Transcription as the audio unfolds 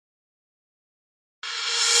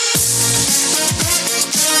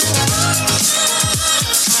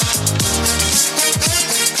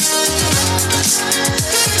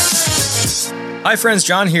Hi friends,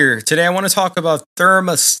 John here. Today I want to talk about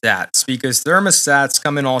thermostats because thermostats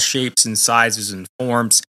come in all shapes and sizes and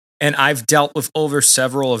forms, and I've dealt with over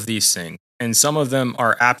several of these things, and some of them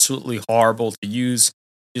are absolutely horrible to use,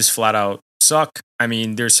 just flat out suck. I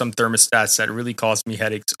mean, there's some thermostats that really caused me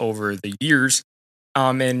headaches over the years.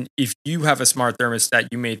 And if you have a smart thermostat,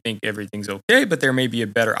 you may think everything's okay, but there may be a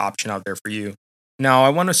better option out there for you. Now, I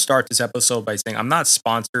want to start this episode by saying I'm not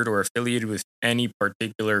sponsored or affiliated with any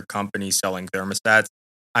particular company selling thermostats.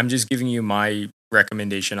 I'm just giving you my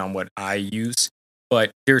recommendation on what I use.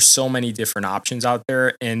 But there's so many different options out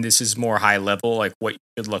there, and this is more high level, like what you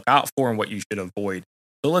should look out for and what you should avoid.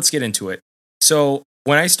 So let's get into it. So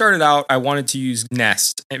when I started out, I wanted to use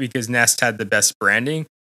Nest because Nest had the best branding,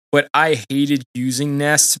 but I hated using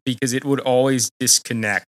Nest because it would always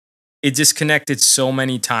disconnect. It disconnected so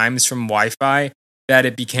many times from Wi-Fi that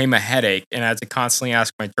it became a headache, and I had to constantly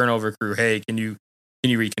ask my turnover crew, "Hey, can you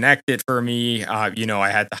reconnect it for me?" I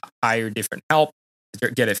had to hire different help to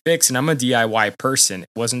get it fixed, and I'm a DIY person. It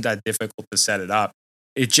wasn't that difficult to set it up.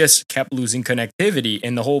 It just kept losing connectivity,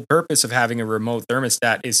 and the whole purpose of having a remote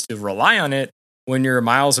thermostat is to rely on it when you're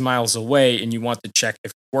miles and miles away, and you want to check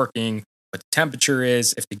if it's working, what the temperature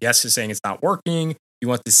is, if the guest is saying it's not working, you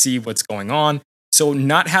want to see what's going on. So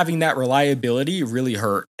not having that reliability really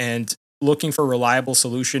hurt. And looking for a reliable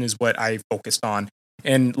solution is what I focused on.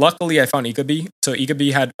 And luckily, I found Ecobee. So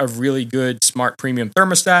Ecobee had a really good smart premium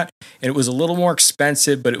thermostat, and it was a little more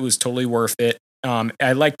expensive, but it was totally worth it.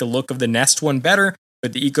 I like the look of the Nest one better,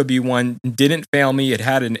 but the Ecobee one didn't fail me. It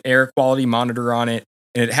had an air quality monitor on it,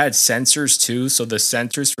 and it had sensors too. So the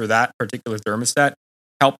sensors for that particular thermostat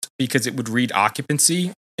helped because it would read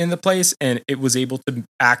occupancy in the place, and it was able to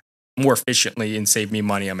act more efficiently and save me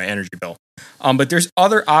money on my energy bill. But there's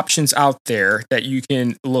other options out there that you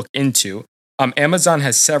can look into. Amazon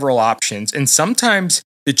has several options, and sometimes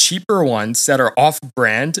the cheaper ones that are off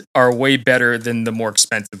brand are way better than the more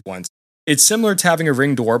expensive ones. It's similar to having a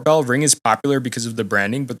Ring doorbell. Ring is popular because of the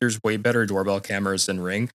branding, but there's way better doorbell cameras than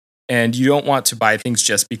Ring. And you don't want to buy things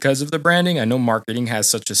just because of the branding. I know marketing has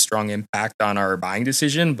such a strong impact on our buying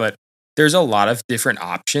decision, but there's a lot of different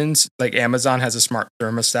options. Like Amazon has a smart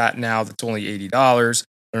thermostat now that's only $80.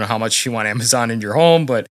 I don't know how much you want Amazon in your home,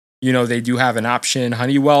 but they do have an option.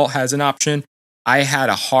 Honeywell has an option. I had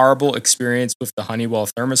a horrible experience with the Honeywell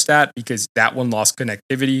thermostat because that one lost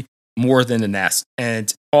connectivity more than the Nest.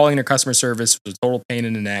 And calling their customer service was a total pain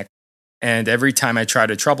in the neck. And every time I tried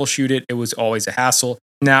to troubleshoot it, it was always a hassle.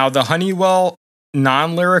 Now, the Honeywell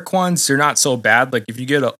non-Lyric ones, they're not so bad. Like if you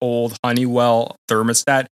get an old Honeywell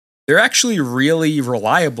thermostat, they're actually really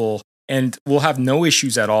reliable and will have no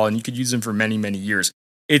issues at all. And you could use them for many, many years.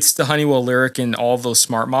 It's the Honeywell Lyric and all of those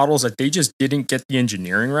smart models that they just didn't get the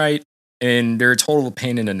engineering right. And they're a total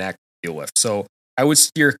pain in the neck to deal with. So I would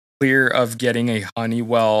steer clear of getting a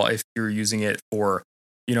Honeywell if you're using it for,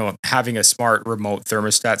 having a smart remote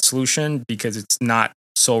thermostat solution because it's not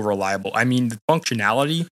so reliable. I mean, the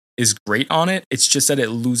functionality is great on it. It's just that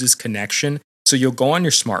it loses connection. So you'll go on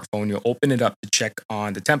your smartphone, you'll open it up to check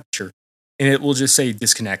on the temperature, and it will just say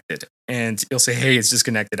disconnected. And you'll say, hey, it's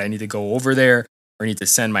disconnected. I need to go over there or I need to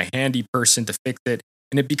send my handy person to fix it.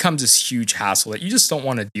 And it becomes this huge hassle that you just don't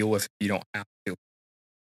want to deal with if you don't have to.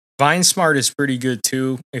 Vine Smart is pretty good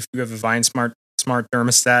too. If you have a Vine Smart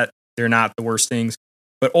thermostat, they're not the worst things.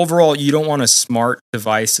 But overall, you don't want a smart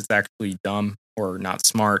device that's actually dumb or not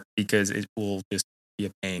smart because it will just be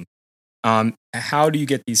a pain. How do you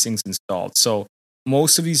get these things installed? So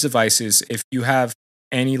most of these devices, if you have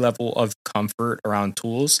any level of comfort around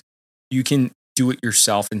tools, you can do it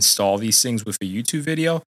yourself, install these things with a YouTube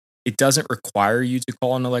video. It doesn't require you to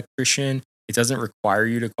call an electrician. It doesn't require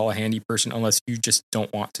you to call a handy person unless you just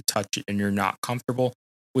don't want to touch it and you're not comfortable,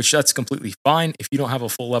 which that's completely fine. If you don't have a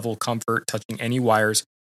full level of comfort touching any wires,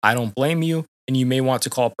 I don't blame you, and you may want to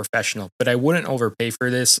call a professional, but I wouldn't overpay for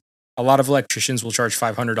this. A lot of electricians will charge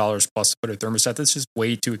 $500 plus to put a thermostat. That's just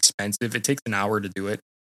way too expensive. It takes an hour to do it,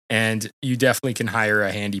 and you definitely can hire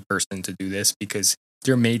a handy person to do this because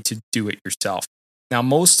they're made to do it yourself. Now,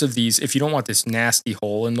 most of these, if you don't want this nasty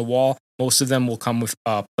hole in the wall, most of them will come with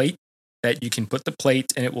a plate that you can put the plate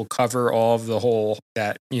and it will cover all of the hole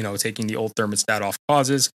that, taking the old thermostat off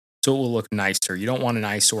causes. So it will look nicer. You don't want an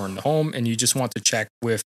eyesore in the home, and you just want to check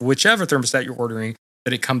with whichever thermostat you're ordering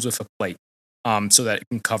that it comes with a plate so that it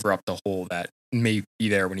can cover up the hole that may be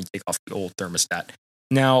there when you take off the old thermostat.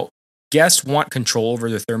 Now, guests want control over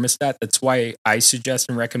the thermostat. That's why I suggest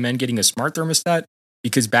and recommend getting a smart thermostat.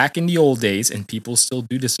 Because back in the old days, and people still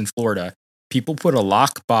do this in Florida, people put a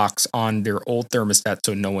lock box on their old thermostat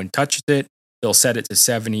so no one touched it. They'll set it to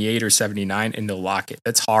 78 or 79 and they'll lock it.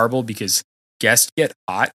 That's horrible because guests get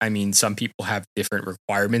hot, I mean, some people have different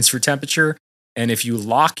requirements for temperature. And if you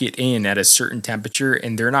lock it in at a certain temperature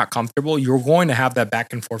and they're not comfortable, you're going to have that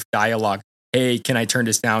back and forth dialogue. Hey, can I turn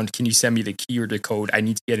this down? Can you send me the key or the code? I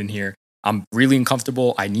need to get in here. I'm really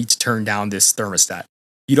uncomfortable. I need to turn down this thermostat.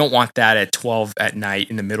 You don't want that at 12 at night,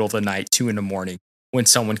 in the middle of the night, 2 in the morning, when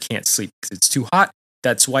someone can't sleep because it's too hot.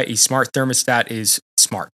 That's why a smart thermostat is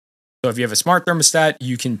smart. So if you have a smart thermostat,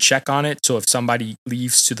 you can check on it. So if somebody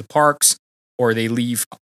leaves to the parks or they leave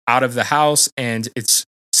out of the house and it's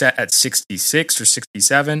set at 66 or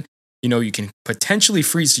 67, you can potentially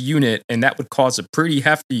freeze the unit, and that would cause a pretty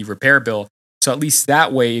hefty repair bill. So at least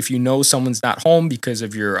that way, if you know someone's not home because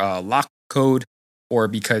of your lock code or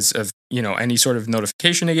because of any sort of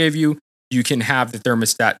notification they gave you, you can have the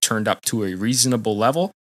thermostat turned up to a reasonable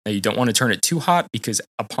level. Now, you don't want to turn it too hot because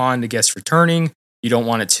upon the guest returning, you don't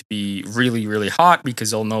want it to be really, really hot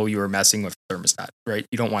because they'll know you were messing with the thermostat, right?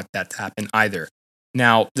 You don't want that to happen either.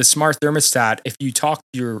 Now, the smart thermostat, if you talk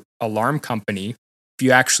to your alarm company, if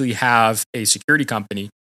you actually have a security company,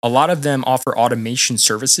 a lot of them offer automation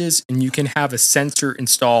services, and you can have a sensor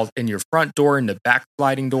installed in your front door, in the back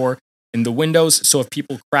sliding door, in the windows. So if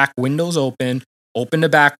people crack windows open the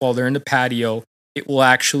back while they're in the patio, it will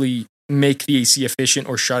actually make the AC efficient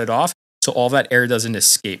or shut it off so all that air doesn't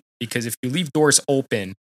escape. Because if you leave doors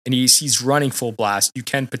open and the AC is running full blast, you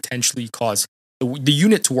can potentially cause the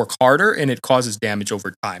unit to work harder, and it causes damage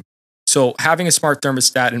over time. So having a smart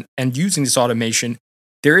thermostat and using this automation,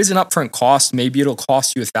 there is an upfront cost. Maybe it'll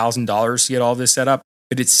cost you $1,000 to get all this set up,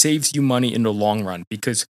 but it saves you money in the long run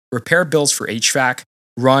because repair bills for HVAC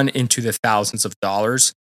run into the thousands of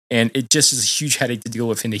dollars. And it just is a huge headache to deal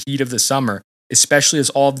with in the heat of the summer, especially as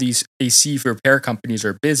all of these AC repair companies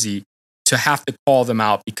are busy, to have to call them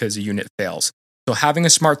out because a unit fails. So having a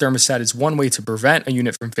smart thermostat is one way to prevent a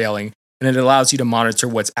unit from failing, and it allows you to monitor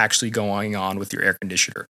what's actually going on with your air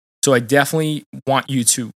conditioner. So I definitely want you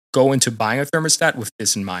to go into buying a thermostat with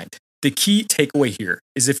this in mind. The key takeaway here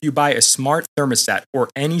is if you buy a smart thermostat or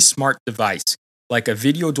any smart device, like a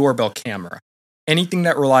video doorbell camera, anything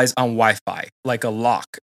that relies on Wi-Fi, like a lock,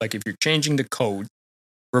 like if you're changing the code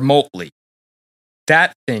remotely,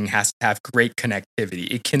 that thing has to have great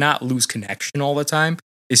connectivity. It cannot lose connection all the time,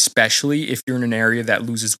 especially if you're in an area that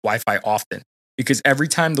loses Wi-Fi often. Because every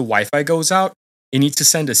time the Wi-Fi goes out, it needs to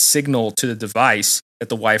send a signal to the device that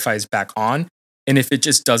the Wi-Fi is back on. And if it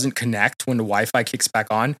just doesn't connect when the Wi-Fi kicks back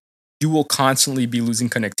on, you will constantly be losing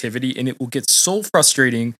connectivity, and it will get so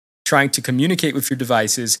frustrating trying to communicate with your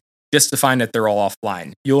devices just to find that they're all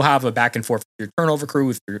offline. You'll have a back and forth with your turnover crew,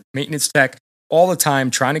 with your maintenance tech, all the time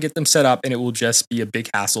trying to get them set up, and it will just be a big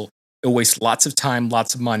hassle. It'll waste lots of time,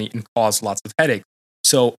 lots of money, and cause lots of headache.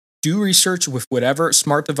 So do research with whatever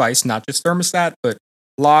smart device, not just thermostat, but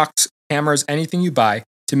locks, cameras, anything you buy,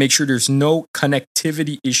 to make sure there's no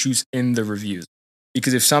connectivity issues in the reviews.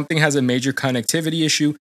 Because if something has a major connectivity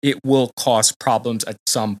issue, it will cause problems at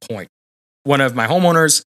some point. One of my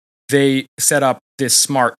homeowners, they set up this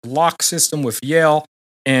smart lock system with Yale,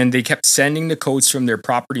 and they kept sending the codes from their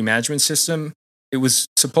property management system. It was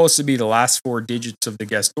supposed to be the last 4 digits of the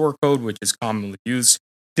guest door code, which is commonly used.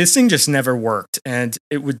 This thing just never worked, and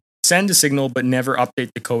it would send a signal but never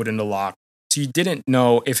update the code in the lock. So you didn't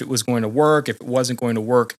know if it was going to work, if it wasn't going to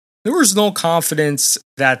work. There was no confidence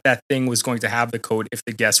that that thing was going to have the code if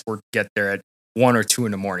the guests were to get there at 1 or 2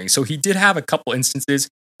 in the morning. So he did have a couple instances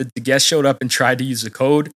that the guests showed up and tried to use the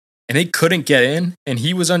code, and they couldn't get in. And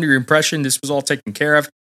he was under the impression this was all taken care of,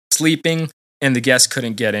 sleeping, and the guests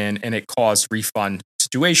couldn't get in, and it caused refund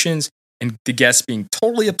situations and the guests being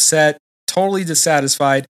totally upset, totally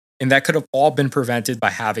dissatisfied. And that could have all been prevented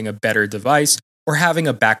by having a better device or having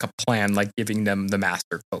a backup plan, like giving them the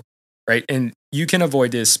master code, right? And you can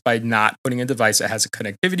avoid this by not putting a device that has a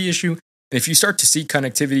connectivity issue. And if you start to see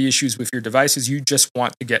connectivity issues with your devices, you just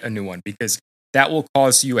want to get a new one, because that will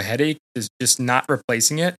cause you a headache. Just not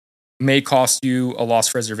replacing it may cost you a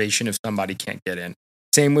lost reservation if somebody can't get in.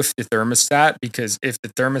 Same with the thermostat, because if the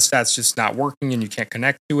thermostat's just not working and you can't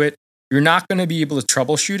connect to it, you're not going to be able to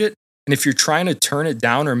troubleshoot it. And if you're trying to turn it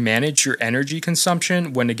down or manage your energy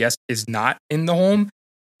consumption when the guest is not in the home,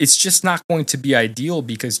 it's just not going to be ideal,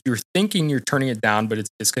 because you're thinking you're turning it down, but it's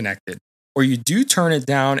disconnected. Or you do turn it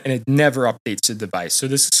down and it never updates the device. So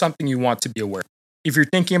this is something you want to be aware of. If you're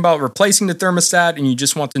thinking about replacing the thermostat and you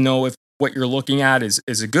just want to know if what you're looking at is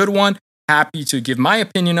a good one, happy to give my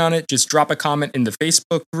opinion on it. Just drop a comment in the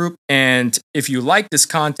Facebook group. And if you like this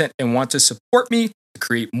content and want to support me to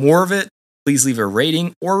create more of it, please leave a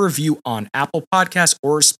rating or review on Apple Podcasts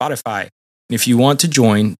or Spotify. And if you want to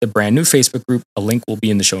join the brand new Facebook group, a link will be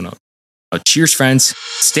in the show notes. Cheers, friends.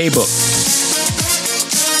 Stay booked.